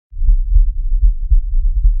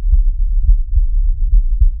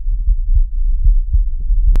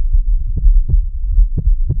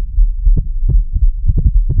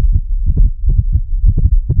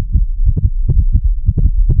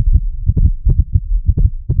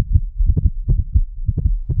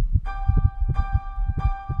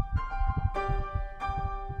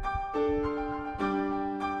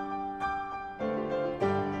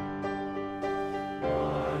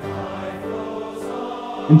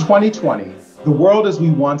In 2020, the world as we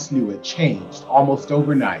once knew it changed almost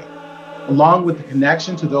overnight. Along with the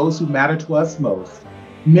connection to those who matter to us most,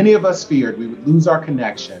 many of us feared we would lose our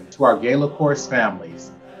connection to our GALA chorus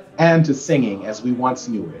families and to singing as we once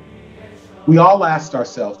knew it. We all asked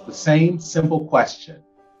ourselves the same simple question: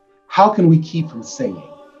 how can we keep from singing?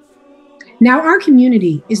 Now, our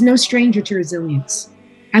community is no stranger to resilience,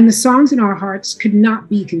 and the songs in our hearts could not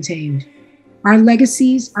be contained. Our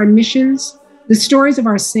legacies, our missions, the stories of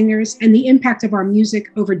our singers, and the impact of our music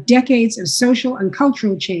over decades of social and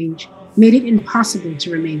cultural change made it impossible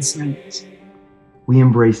to remain silent. We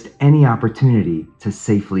embraced any opportunity to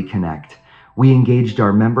safely connect. We engaged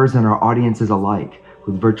our members and our audiences alike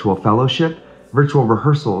with virtual fellowship, virtual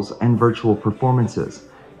rehearsals, and virtual performances.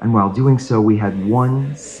 And while doing so, we had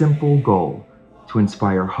one simple goal: to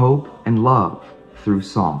inspire hope and love through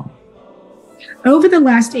song. Over the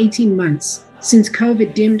last 18 months, since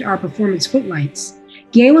COVID dimmed our performance footlights,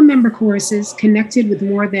 GALA member choruses connected with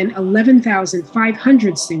more than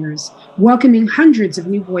 11,500 singers, welcoming hundreds of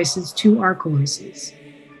new voices to our choruses.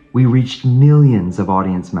 We reached millions of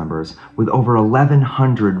audience members with over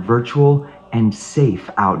 1,100 virtual and safe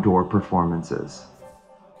outdoor performances.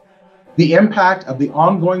 The impact of the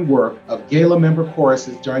ongoing work of GALA member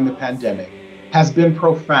choruses during the pandemic has been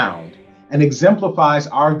profound and exemplifies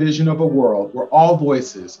our vision of a world where all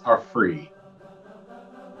voices are free.